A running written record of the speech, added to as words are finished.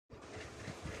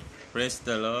Praise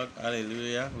the Lord.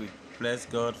 Hallelujah. We bless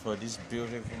God for this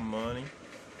beautiful morning.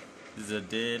 This is a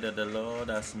day that the Lord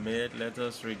has made. Let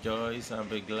us rejoice and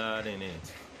be glad in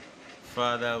it.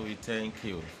 Father, we thank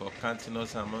you for counting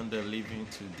us among the living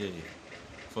today,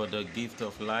 for the gift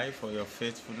of life, for your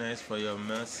faithfulness, for your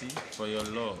mercy, for your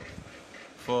love,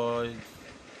 for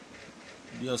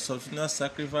your sufficient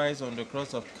sacrifice on the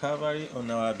cross of Calvary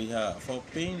on our behalf, for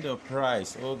paying the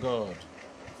price, oh God,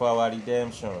 for our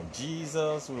redemption.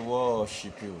 Jesus, we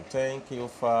worship you. Thank you,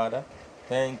 Father.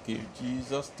 Thank you,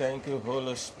 Jesus. Thank you,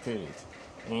 Holy Spirit.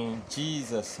 In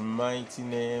Jesus' mighty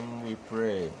name we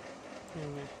pray.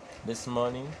 Amen. This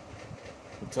morning,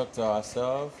 we talk to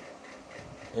ourselves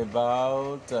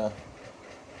about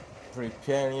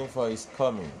preparing for His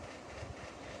coming.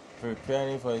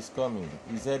 Preparing for His coming.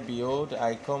 He said, "Behold,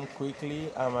 I come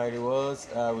quickly, and my rewards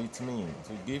are with me,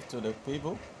 to give to the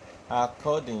people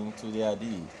according to their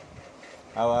deed."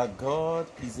 Our God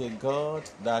is a God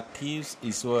that keeps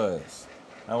His words,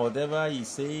 and whatever He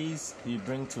says, He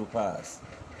brings to pass.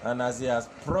 And as He has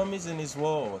promised in His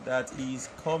word that He is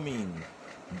coming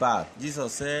back,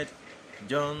 Jesus said,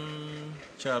 John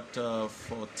chapter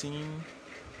 14,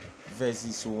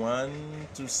 verses 1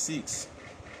 to 6,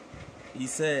 He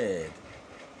said,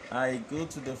 "I go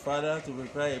to the Father to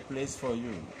prepare a place for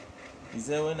you." He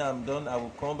said, "When I'm done, I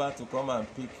will come back to come and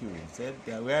pick you." He said,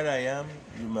 "That where I am,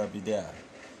 you might be there."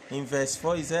 In verse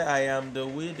 4, he said, "I am the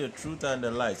way, the truth, and the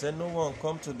life." He said, "No one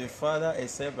come to the Father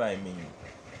except by me."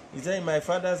 He said, "In my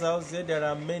Father's house, there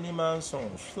are many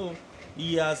mansions." So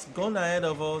He has gone ahead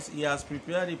of us. He has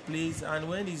prepared a place, and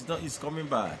when He's done, He's coming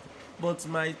back. But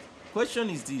my question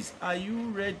is this: are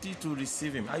you ready to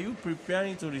receive Him? Are you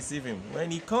preparing to receive Him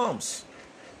when He comes?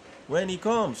 When He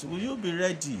comes, will you be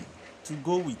ready to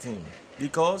go with Him?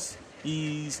 Because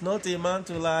He is not a man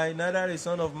to lie, neither a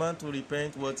son of man to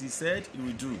repent. What He said, He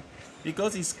will do.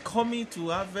 Because He's coming to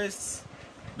harvest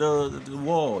the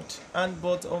world.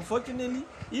 But unfortunately,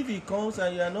 if He comes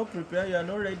and you are not prepared, you are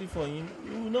not ready for Him,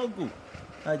 you will not go.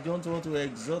 I don't want to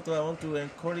exhort, I want to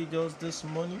encourage us this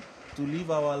morning to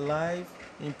live our life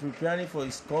in preparing for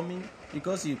His coming,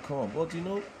 because He will come. But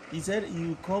He said He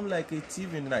will come like a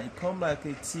thief in the night. He come like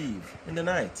a thief in the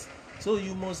night. So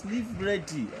you must live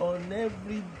ready on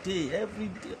every day,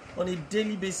 on a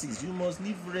daily basis. You must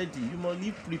live ready. You must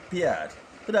live prepared,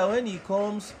 so that when He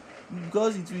comes,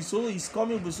 because His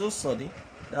coming will be so sudden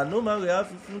that no man will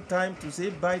have even time to say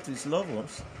bye to his loved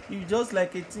ones. He just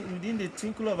like within the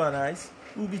twinkle of an eye,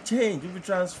 will be changed, will be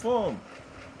transformed,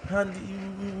 and you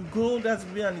will go. That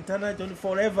will be an eternal journey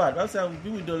forever. That's why I will be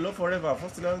with the Lord forever. 1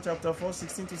 Thessalonians chapter 4,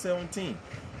 16 to 17.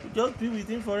 You just be with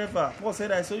Him forever. Paul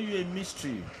said, "I show you a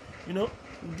mystery."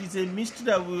 It's a mystery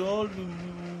that we all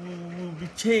will be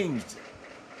changed,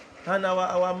 and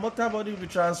our mortal body will be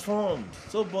transformed.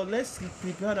 So, but let's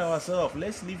prepare ourselves.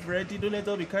 Let's live ready. Don't let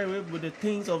us be carried away with the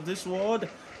things of this world.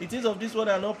 The things of this world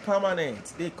are not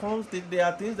permanent. They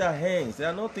are things that hangs. They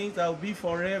are not things that will be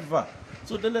forever.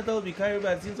 So don't let us be carried away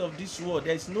by the things of this world.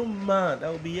 There is no man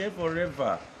that will be here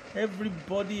forever.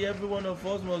 Everybody, every one of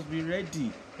us must be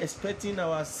ready, expecting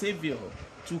our Savior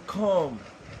to come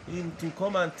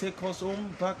and take us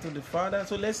home back to the Father.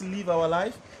 So let's live our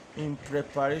life in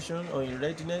preparation, or in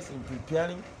readiness, in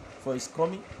preparing for His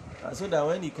coming, so that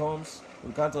when He comes,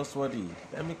 we count us worthy.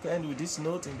 Let me end with this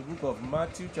note in the book of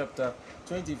Matthew chapter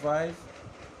 25,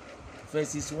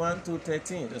 verses 1 to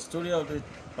 13, the story of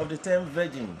the 10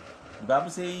 virgins. The Bible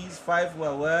says 5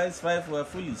 were wise, 5 were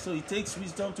foolish. So it takes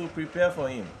wisdom to prepare for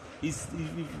Him. If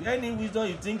any wisdom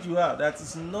you think you have that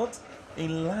is not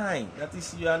in line, that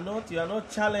is you are not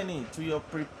challenging to your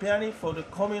preparing for the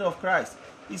coming of Christ,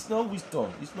 it's not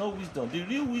wisdom. The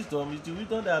real wisdom is the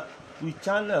wisdom that we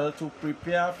channel to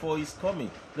prepare for His coming.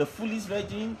 The foolish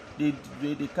virgin, they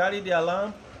carry their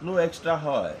lamp, no extra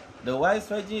oil. The wise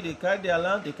virgin, they carry their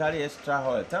lamp, they carry extra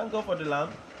oil. Thank God for the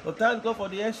lamp, but thank God for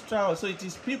the extra oil. So it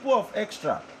is people of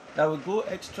extra that will go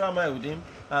extra mile with Him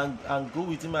and go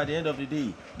with Him at the end of the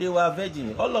day. They were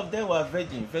virgin. All of them were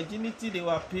virgin. Virginity, they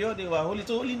were pure, they were holy.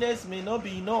 So holiness may not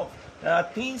be enough. There are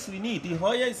things we need. The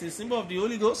oil is a symbol of the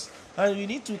Holy Ghost, and we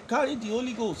need to carry the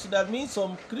Holy Ghost. So that means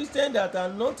some Christians that are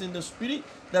not in the Spirit,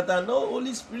 that are not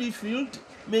Holy Spirit filled,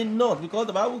 may not, because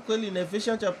the Bible calls in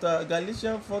Galatians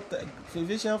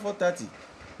 4:30,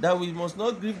 that we must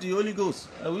not grieve the Holy Ghost,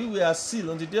 and we are sealed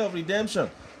on the day of redemption.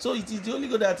 So it is the Holy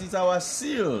Ghost that is our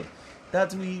seal,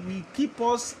 that we keep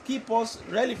us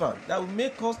relevant, that will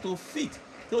make us to fit.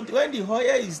 So when the oil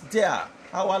is there,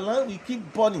 our lamp will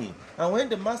keep burning, and when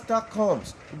the Master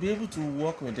comes, we'll be able to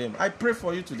walk with Him. I pray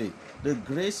for you today, the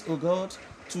grace of God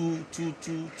to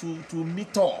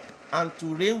meet up and to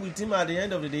reign with Him at the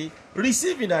end of the day.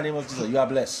 Receive in the name of Jesus. You are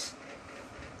blessed.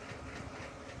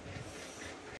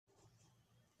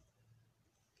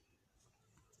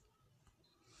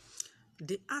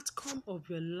 the outcome of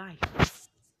your life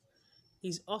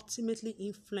is ultimately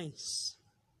influenced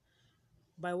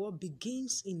by what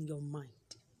begins in your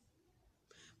mind,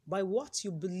 by what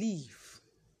you believe.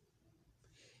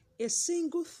 A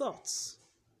single thought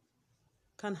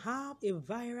can have a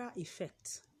viral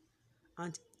effect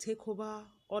and take over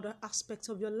other aspects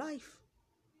of your life,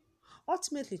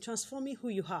 ultimately transforming who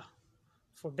you are,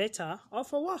 for better or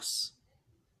for worse.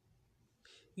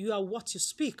 You are what you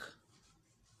speak.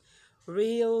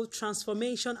 Real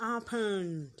transformation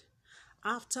happened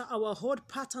after our whole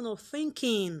pattern of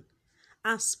thinking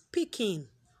and speaking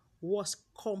was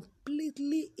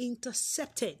completely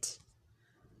intercepted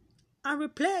and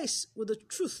replaced with the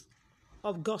truth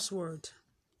of God's word.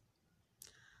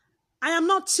 I am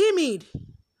not timid,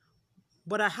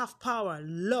 but I have power,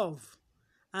 love,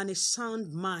 and a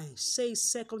sound mind,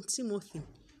 says 2 Timothy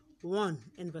 1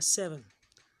 and verse 7.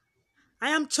 I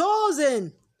am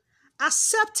chosen,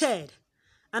 accepted,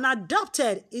 and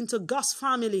adopted into God's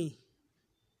family.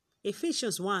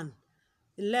 Ephesians 1,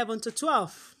 11 to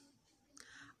 12.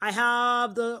 I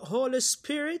have the Holy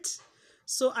Spirit,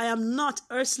 so I am not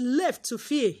a slave to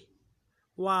fear.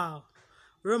 Wow.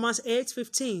 Romans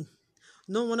 8:15.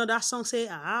 No wonder that song say,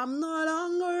 I'm no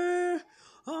longer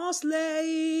a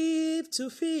slave to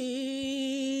fear.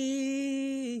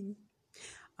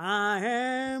 I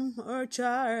am a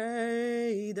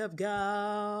child of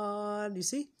God. You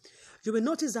see, you will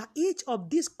notice that each of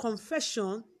these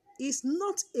confession is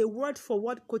not a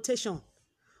word-for-word quotation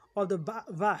of the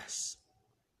verse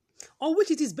on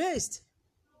which it is based.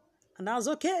 And that's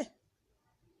okay.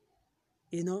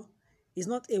 It's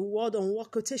not a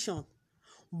word-on-word quotation.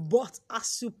 But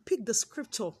as you pick the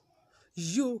scripture,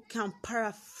 you can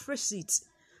paraphrase it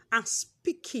and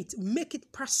speak it, make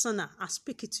it personal and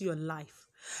speak it to your life.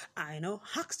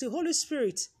 Ask the Holy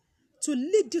Spirit to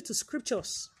lead you to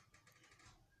scriptures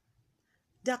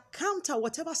that counter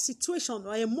whatever situation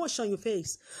or emotion you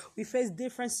face. We face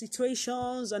different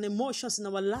situations and emotions in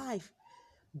our life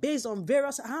based on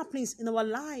various happenings in our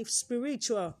life,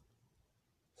 spiritual,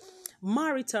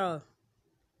 marital,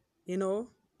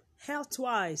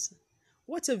 health-wise,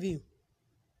 what have you.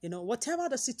 Whatever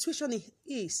the situation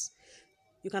is,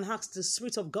 you can ask the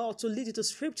Spirit of God to lead you to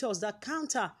scriptures that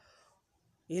counter,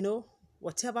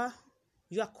 whatever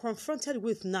you are confronted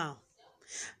with now.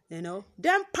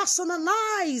 Then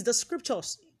personalize the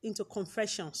scriptures into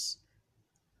confessions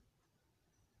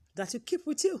that you keep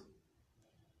with you.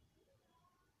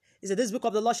 He said, this book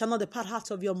of the law shall not depart out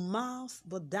of your mouth,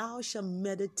 but thou shalt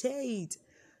meditate.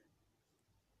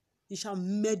 You shall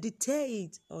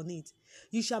meditate on it.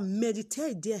 You shall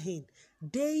meditate therein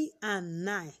day and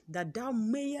night, that thou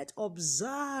mayest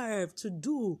observe to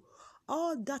do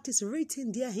all that is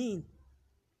written therein.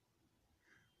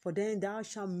 For then thou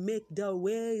shalt make thy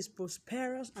ways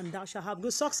prosperous, and thou shalt have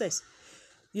good success.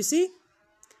 You see,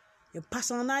 you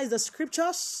personalize the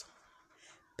scriptures,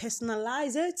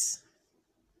 personalize it,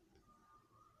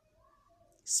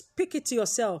 speak it to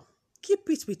yourself, keep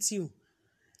it with you.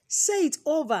 Say it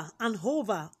over and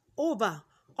over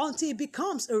until it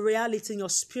becomes a reality in your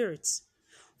spirit.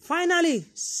 Finally,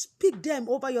 speak them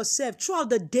over yourself throughout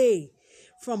the day,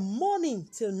 from morning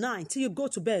till night, till you go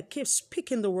to bed. Keep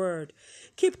speaking the word.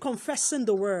 Keep confessing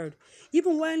the word.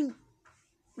 Even when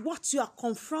what you are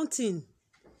confronting,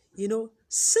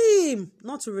 seem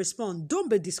not to respond, don't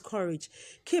be discouraged.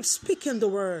 Keep speaking the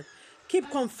word. Keep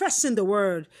confessing the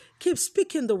word. Keep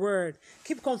speaking the word.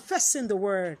 Keep confessing the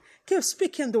word. Keep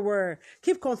speaking the word.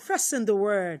 Keep confessing the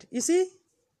word. You see?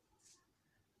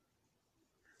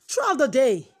 Throughout the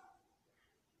day,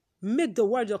 make the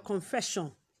word your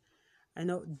confession.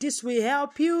 This will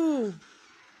help you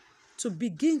to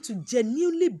begin to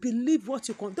genuinely believe what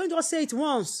you can. Don't just say it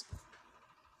once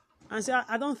and say,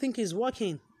 I don't think it's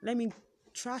working. Let me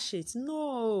trash it.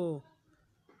 No.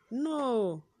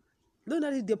 Don't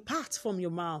let it depart from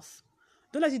your mouth.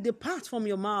 Don't let it depart from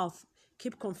your mouth.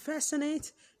 Keep confessing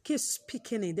it. Keep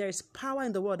speaking it. There is power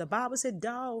in the word. The Bible said,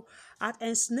 thou art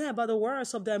ensnared by the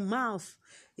words of thy mouth.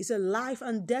 It said, life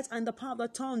and death and the power of the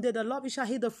tongue. They that love you shall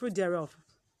eat the fruit thereof.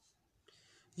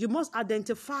 You must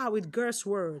identify with God's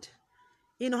word.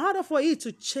 In order for it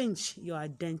to change your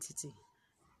identity,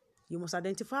 you must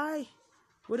identify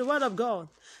with the word of God.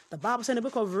 The Bible said in the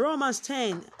book of Romans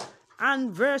 10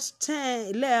 and verse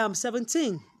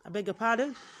 17. I beg your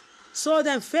pardon. So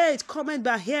then faith cometh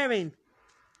by hearing,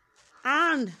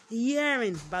 and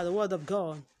hearing by the word of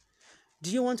God. Do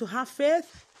you want to have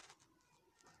faith?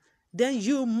 Then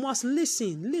you must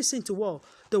listen. Listen to what?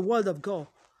 The word of God.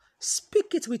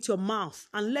 Speak it with your mouth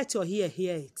and let your ear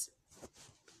hear it.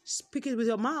 Speak it with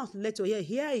your mouth, let your ear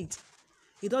hear it.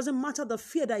 It doesn't matter the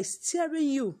fear that is steering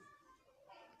you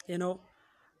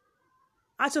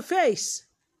at your face.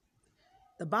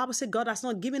 The Bible says God has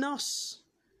not given us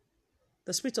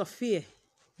the spirit of fear,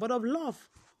 but of love,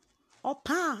 of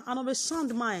power, and of a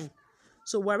sound mind.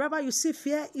 So wherever you see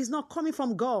fear, it's not coming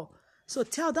from God. So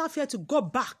tell that fear to go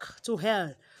back to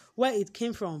hell, where it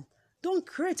came from. Don't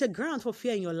create a ground for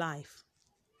fear in your life.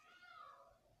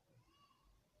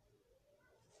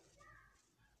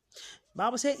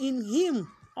 Bible says, in him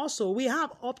also we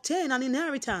have obtained an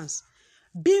inheritance,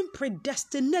 being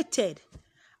predestinated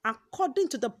according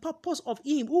to the purpose of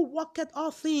him who worketh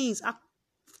all things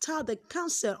after the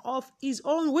counsel of his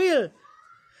own will,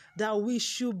 that we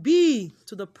should be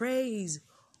to the praise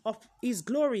of his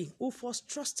glory, who first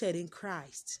trusted in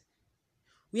Christ.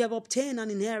 We have obtained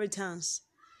an inheritance,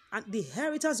 and the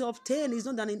inheritance you obtain is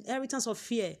not an inheritance of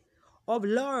fear, of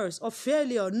loss, of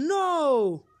failure.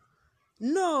 No.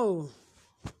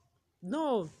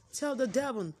 Tell the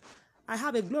devil, I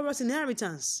have a glorious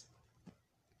inheritance.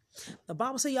 The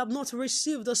Bible says you have not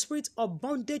received the spirit of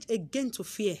bondage again to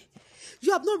fear.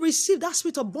 You have not received that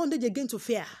spirit of bondage again to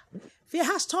fear. Fear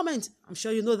has torment. I'm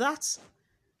sure you know that.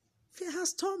 Fear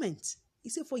has torment. He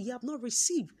said, for you have not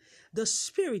received the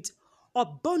spirit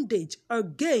of bondage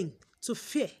again to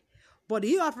fear, but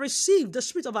you have received the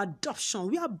spirit of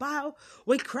adoption, whereby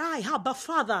we cry, Abba,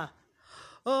 Father.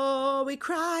 Oh, we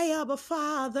cry, Abba,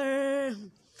 Father.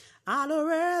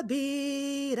 Hallowed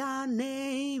be thy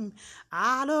name.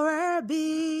 Hallowed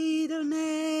be the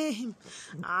name.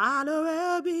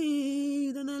 Hallowed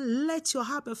be the name. Let your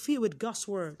heart be filled with God's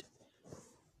word.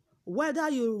 Whether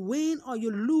you win or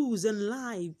you lose in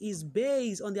life is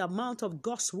based on the amount of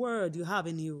God's word you have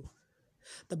in you.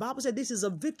 The Bible said this is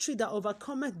a victory that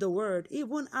overcometh the word,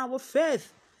 even our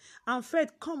faith. And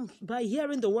faith comes by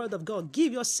hearing the word of God.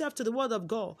 Give yourself to the word of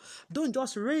God. Don't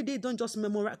just read it. Don't just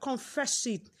memorize. Confess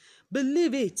it.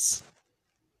 Believe it.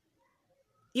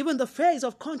 Even the face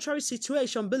of contrary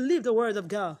situation, believe the word of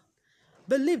God.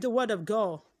 Believe the word of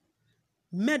God.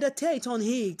 Meditate on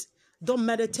it. Don't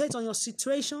meditate on your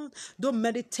situation. Don't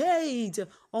meditate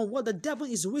on what the devil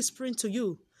is whispering to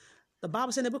you. The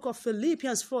Bible says in the book of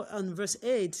Philippians 4 and verse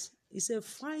 8, it says,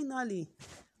 finally,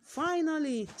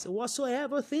 so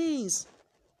whatsoever things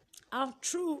are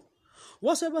true,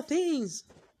 whatsoever things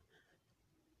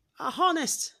are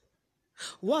honest,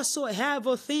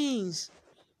 whatsoever things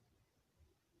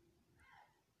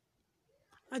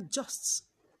are just,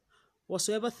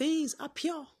 whatsoever things are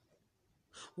pure,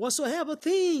 whatsoever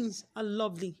things are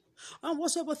lovely, and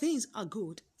whatsoever things are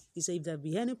good. He said, if there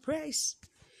be any praise,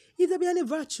 if there be any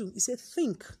virtue, he said,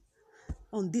 think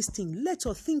on this thing. Let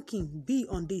your thinking be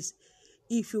on this.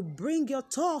 If you bring your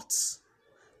thoughts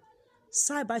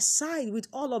side by side with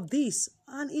all of this,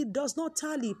 and it does not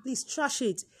tally, please trash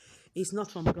it. It's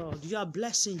not from God. You are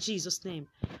blessed in Jesus' name.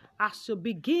 As you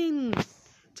begin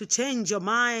to change your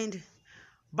mind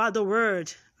by the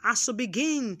word, as you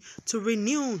begin to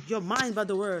renew your mind by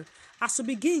the word, as you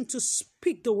begin to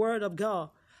speak the word of God,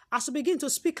 as you begin to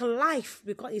speak life,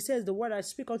 because it says the word I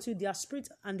speak unto you, their spirit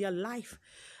and their life.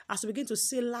 As you begin to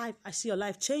see life, I see your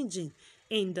life changing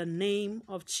in the name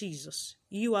of Jesus.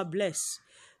 You are blessed.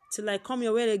 Till I come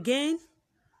your way again,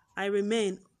 I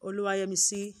remain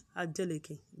Oluwayemisi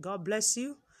Adeleke. God bless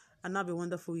you and have a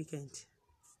wonderful weekend.